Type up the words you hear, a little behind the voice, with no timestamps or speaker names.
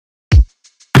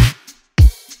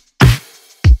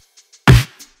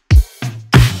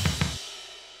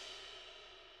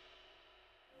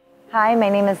Hi, my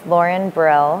name is Lauren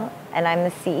Brill, and I'm the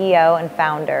CEO and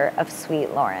founder of Sweet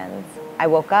Loren's. I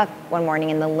woke up one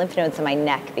morning and the lymph nodes in my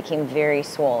neck became very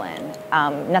swollen.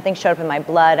 Nothing showed up in my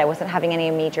blood. I wasn't having any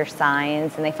major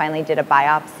signs, and they finally did a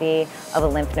biopsy of a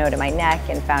lymph node in my neck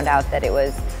and found out that it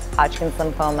was Hodgkin's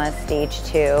lymphoma stage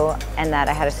 2 and that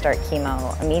I had to start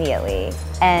chemo immediately.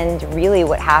 And really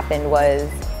what happened was,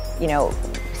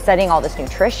 studying all this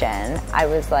nutrition, I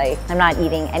was like, I'm not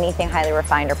eating anything highly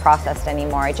refined or processed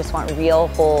anymore. I just want real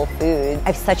whole food.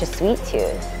 I have such a sweet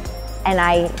tooth, and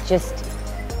I just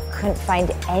couldn't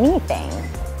find anything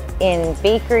in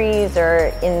bakeries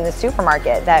or in the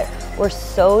supermarket that were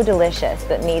so delicious,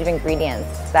 but made of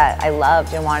ingredients that I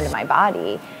loved and wanted in my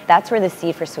body. That's where the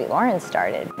seed for Sweet Loren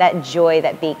started. That joy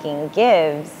that baking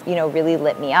gives, really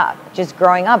lit me up. Just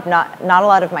growing up, not a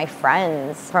lot of my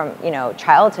friends from,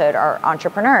 childhood are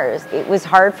entrepreneurs. It was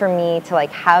hard for me to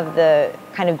have the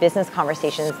kind of business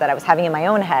conversations that I was having in my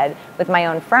own head with my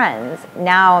own friends.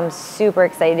 Now I'm super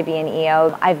excited to be an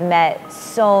EO. I've met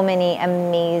so many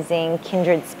amazing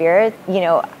kindred spirits.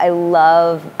 I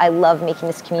love making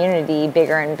this community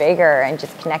bigger and bigger and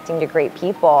just connecting to great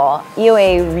people.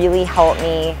 EOA really helped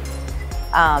me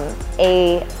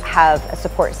A, have a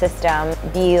support system,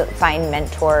 B, find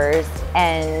mentors,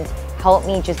 and help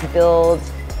me just build,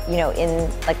 in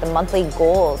the monthly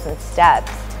goals and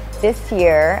steps. This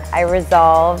year, I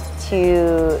resolved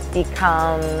to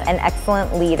become an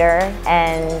excellent leader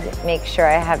and make sure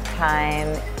I have time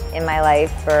in my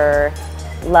life for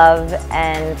love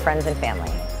and friends and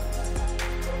family.